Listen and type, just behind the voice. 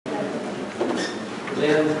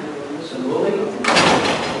Then Samuli.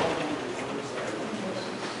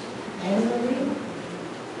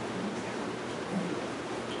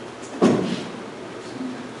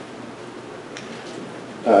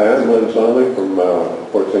 Hi, I'm Samuli from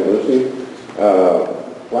Port St. Lucie.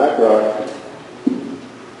 BlackRock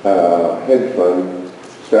hedge fund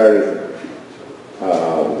started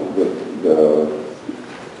with the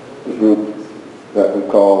group that we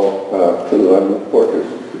call Fortress.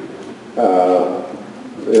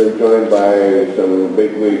 They were joined by some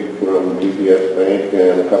bigwigs from UBS Bank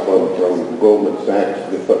and a couple of them from Goldman Sachs.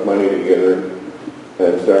 They put money together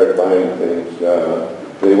and started buying things.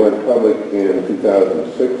 They went public in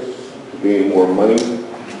 2006 to gain more money.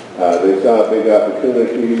 They saw a big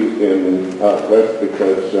opportunity in out west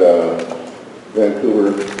because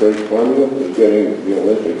Vancouver, British Columbia was getting the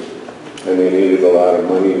Olympics, and they needed a lot of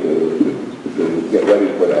money to get ready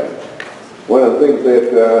for that. One of the things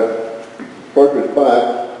that Fortress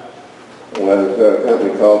bought was a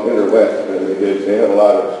company called Interwest, and they had a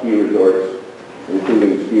lot of ski resorts,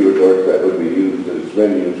 including ski resorts that would be used as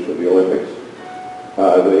venues for the Olympics.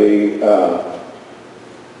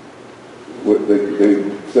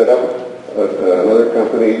 They set up another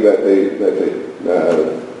company that they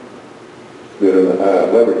did a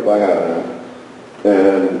leverage buyout on,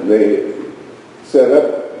 and they set up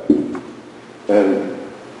and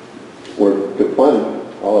were to fund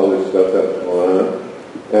all of this stuff that was going on,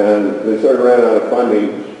 and they sort of ran out of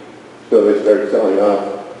funding, so they started selling off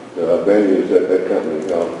venues that that company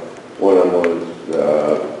held. One of them was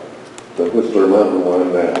the Whistler Mountain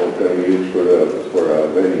one that was going to be used for a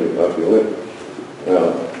venue of the Olympics.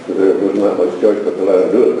 So there was not much choice but to let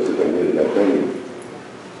them do it because they needed that venue.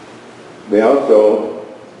 They also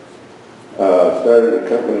started a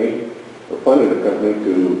company, or funded a company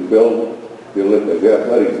to build the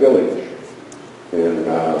athletic village in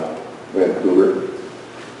Vancouver.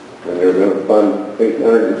 And they were going to fund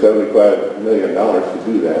 $875 million to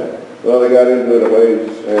do that. Well, they got into it a ways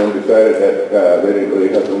and decided that they didn't really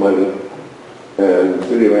have the money. And the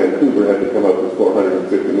city of Vancouver had to come up with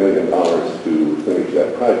 $450 million to finish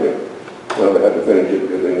that project. Well, they had to finish it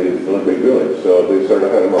because they needed the Olympic Village. So they sort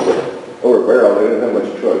of had them over a barrel. They didn't have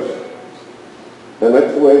much choice. And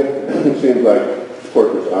that's the way it seems like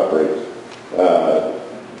Fortress operates.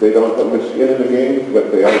 They don't have much skin in the game,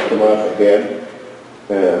 but they always come out ahead.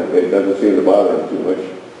 And it doesn't seem to bother them too much.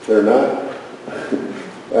 They're not,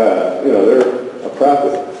 they're a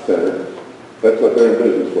profit center. That's what they're in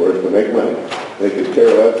business for, is to make money. They could care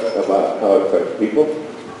less about how it affects people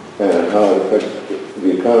and how it affects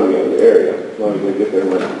the economy of the area, as long as they get their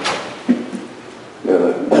money.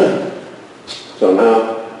 And so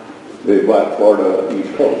now they bought Florida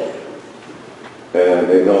East Coast, and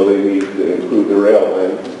they know they need to improve the rail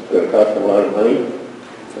line. It's going to cost them a lot of money.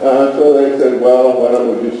 So they said, well, why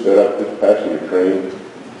don't we just set up this passenger train,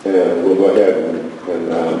 and we'll go ahead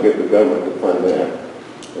and get the government to fund that,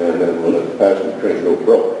 and then we'll let the passenger train go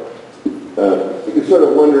broke. You can sort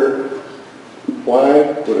of wonder, why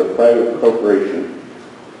would a private corporation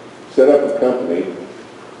set up a company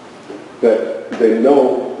that they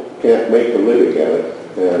know can't make a living at it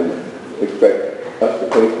and expect us to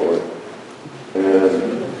pay for it,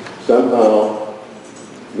 and somehow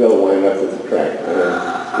they'll wind up with the track.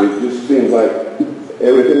 It just seems like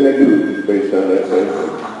everything they do is based on that same thing.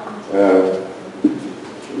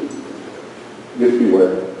 Just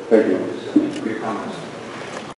beware. Thank you.